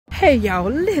Hey y'all,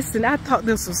 listen, I thought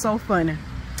this was so funny.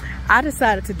 I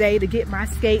decided today to get my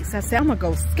skates. I said I'm gonna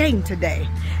go skating today.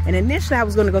 And initially I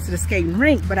was gonna go to the skating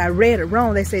rink, but I read it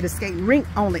wrong. They say the skating rink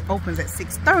only opens at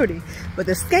 6:30, but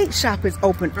the skate shop is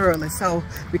open early. So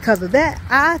because of that,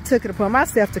 I took it upon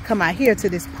myself to come out here to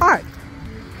this park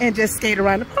and just skate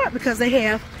around the park because they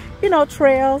have,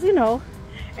 trails,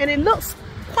 and it looks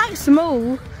quite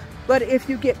smooth. But if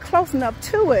you get close enough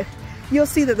to it, you'll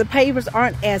see that the pavers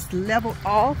aren't as leveled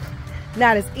off,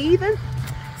 not as even.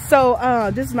 So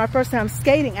this is my first time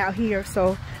skating out here.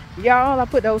 So y'all, I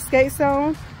put those skates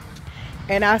on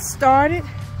and I started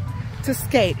to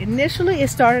skate. Initially it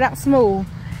started out smooth,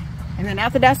 and then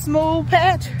after that smooth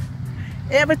patch,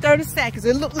 every 30 seconds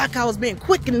it looked like I was being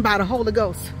quickened by the Holy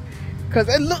Ghost, because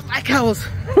it looked like I was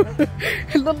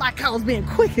being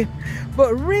quickened,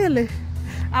 but really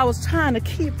I was trying to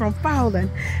keep from falling.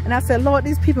 And I said, Lord,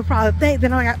 these people probably think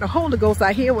that I got the Holy Ghost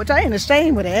out here, which I ain't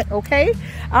ashamed of that, okay?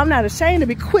 I'm not ashamed to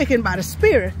be quickened by the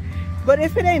Spirit. But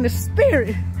if it ain't the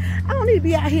Spirit, I don't need to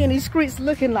be out here in these streets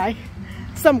looking like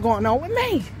something going on with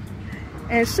me.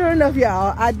 And sure enough,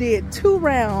 y'all, I did 2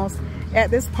 rounds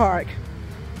at this park.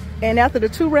 And after the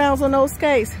 2 rounds on those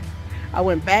skates, I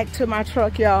went back to my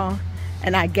truck, y'all,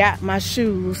 and I got my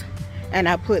shoes and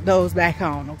I put those back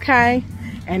on, okay?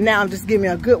 And now I'm just giving me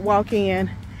a good walk in.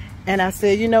 And I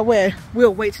said, you know what?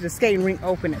 We'll wait till the skating rink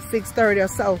open at 6:30 or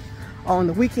so on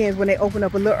the weekends when they open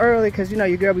up a little early, because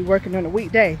your girl be working on a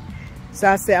weekday. So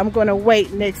I said, I'm going to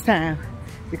wait next time,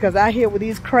 because out here with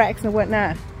these cracks and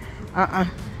whatnot,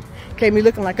 can't be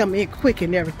looking like I'm being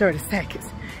quickened every 30 seconds.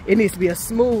 It needs to be a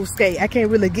smooth skate. I can't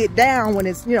really get down when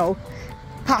it's,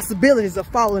 possibilities of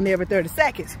falling every 30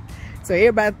 seconds. So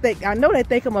everybody think, I know they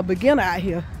think I'm a beginner out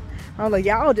here. I'm like,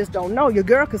 y'all just don't know. Your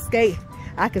girl could skate.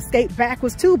 I could skate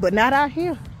backwards too, but not out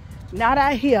here. Not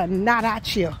out here, not out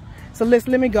here. So let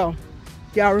me go.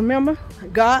 Y'all remember,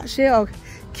 God shall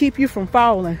keep you from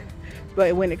falling.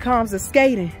 But when it comes to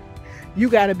skating, you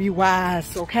gotta be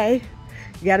wise, okay?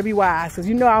 You gotta be wise. Because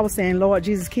I was saying, Lord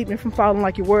Jesus, keep me from falling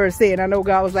like your word said. And I know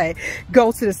God was like,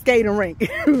 go to the skating rink.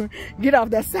 Get off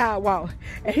that sidewalk.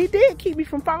 And he did keep me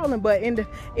from falling. But in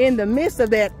the midst of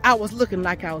that, I was looking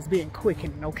like I was being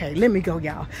quickened. Okay, let me go,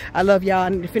 y'all. I love y'all. I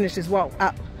need to finish this walk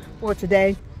out for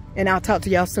today. And I'll talk to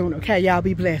y'all soon, okay? Y'all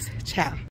be blessed. Ciao.